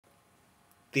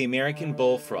The American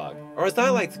bullfrog, or as I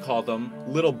like to call them,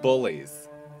 little bullies.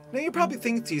 Now you're probably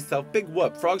thinking to yourself, big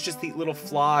whoop, frogs just eat little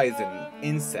flies and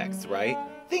insects, right?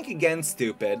 Think again,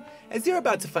 stupid, as you're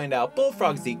about to find out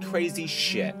bullfrogs eat crazy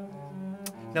shit.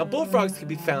 Now bullfrogs can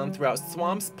be found throughout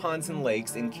swamps, ponds, and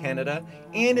lakes in Canada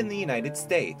and in the United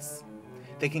States.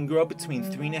 They can grow between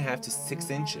 3.5 to 6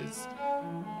 inches,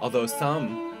 although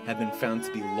some have been found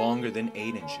to be longer than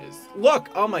 8 inches. Look,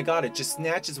 oh my god, it just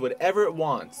snatches whatever it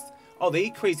wants. Oh, they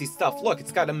eat crazy stuff. Look,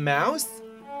 it's got a mouse?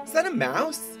 Is that a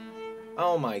mouse?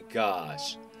 Oh my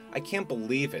gosh, I can't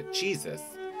believe it, Jesus.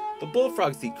 The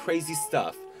bullfrogs eat crazy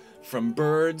stuff, from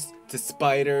birds to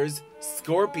spiders,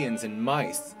 scorpions, and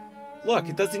mice. Look,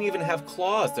 it doesn't even have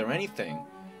claws or anything.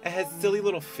 It has silly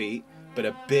little feet, but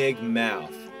a big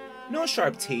mouth. No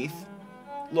sharp teeth.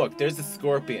 Look, there's a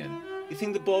scorpion. You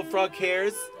think the bullfrog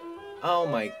cares? Oh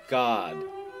my god.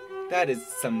 That is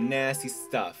some nasty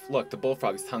stuff. Look, the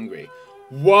bullfrog's hungry.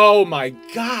 Whoa, my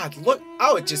god, look.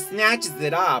 Oh, it just snatches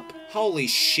it up. Holy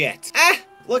shit. Ah,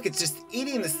 look, it's just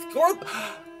eating the scorpion.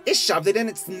 It shoved it in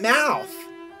its mouth.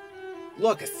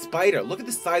 Look, a spider. Look at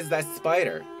the size of that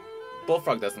spider.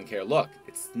 Bullfrog doesn't care. Look,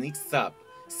 it sneaks up.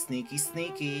 Sneaky,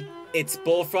 sneaky. It's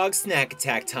bullfrog snack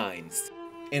attack times.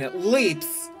 And it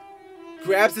leaps,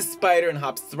 grabs the spider, and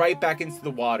hops right back into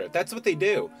the water. That's what they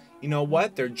do. You know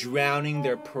what? They're drowning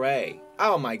their prey.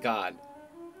 Oh my god.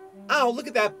 Oh, look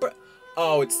at that bird.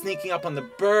 Oh, it's sneaking up on the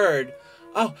bird.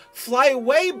 Oh, fly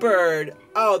away, bird.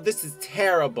 Oh, this is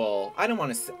terrible. I don't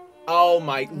want to say. Oh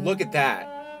my, look at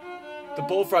that. The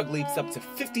bullfrog leaps up to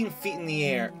 15 feet in the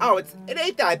air. Oh, it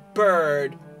ate that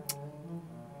bird.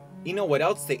 You know what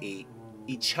else they eat?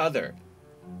 Each other.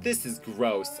 This is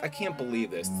gross. I can't believe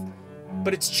this.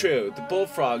 But it's true. The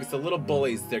bullfrogs, the little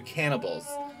bullies, they're cannibals.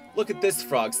 Look at this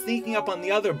frog sneaking up on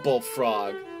the other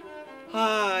bullfrog.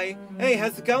 Hi. Hey,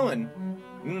 how's it going?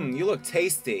 You look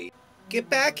tasty. Get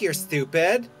back here,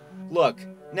 stupid. Look,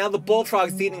 now the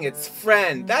bullfrog's eating its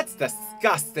friend. That's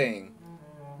disgusting.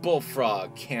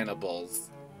 Bullfrog cannibals.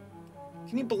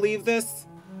 Can you believe this?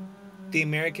 The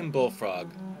American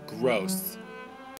bullfrog. Gross.